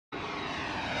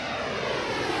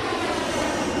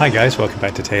Hi guys, welcome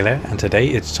back to Taylor, and today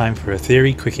it's time for a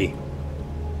theory quickie.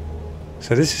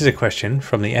 So this is a question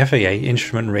from the FAA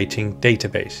Instrument Rating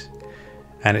Database,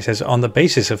 and it says on the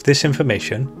basis of this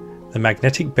information, the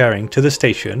magnetic bearing to the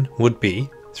station would be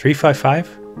 355,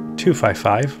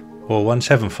 255 or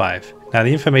 175. Now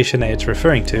the information that it's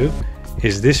referring to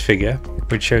is this figure,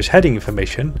 which shows heading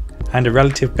information and a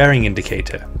relative bearing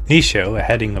indicator. These show a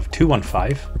heading of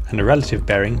 215 and a relative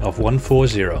bearing of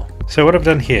 140. So what I've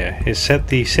done here is set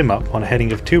the sim up on a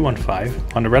heading of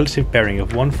 215 on a relative bearing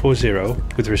of 140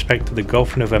 with respect to the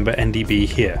Golf November NDB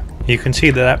here. You can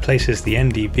see that places the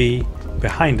NDB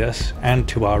behind us and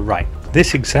to our right.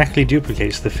 This exactly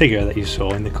duplicates the figure that you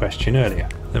saw in the question earlier.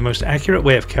 The most accurate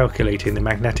way of calculating the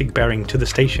magnetic bearing to the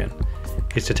station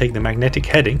is to take the magnetic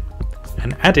heading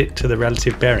and add it to the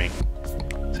relative bearing.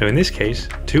 So in this case,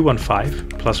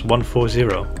 215 plus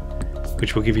 140,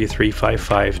 which will give you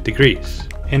 355 degrees.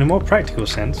 In a more practical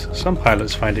sense, some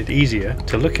pilots find it easier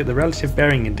to look at the relative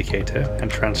bearing indicator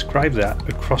and transcribe that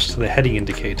across to the heading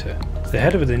indicator. The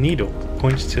head of the needle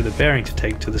points to the bearing to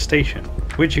take to the station,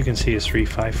 which you can see is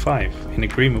 355, in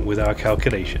agreement with our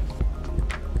calculation.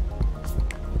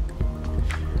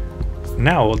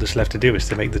 Now all that's left to do is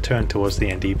to make the turn towards the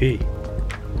NDB.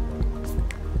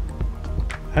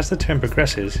 As the turn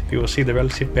progresses, you will see the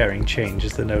relative bearing change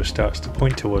as the nose starts to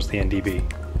point towards the NDB.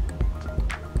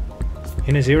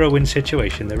 In a zero-wind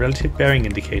situation, the relative bearing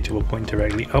indicator will point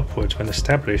directly upwards when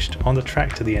established on the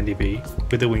track to the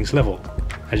NDB with the wings level,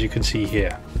 as you can see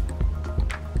here.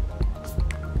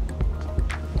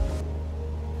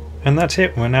 And that's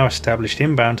it, we're now established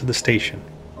inbound to the station.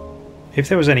 If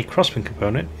there was any crosswind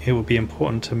component, it would be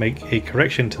important to make a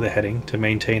correction to the heading to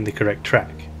maintain the correct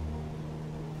track.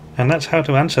 And that's how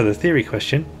to answer the theory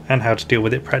question and how to deal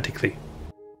with it practically.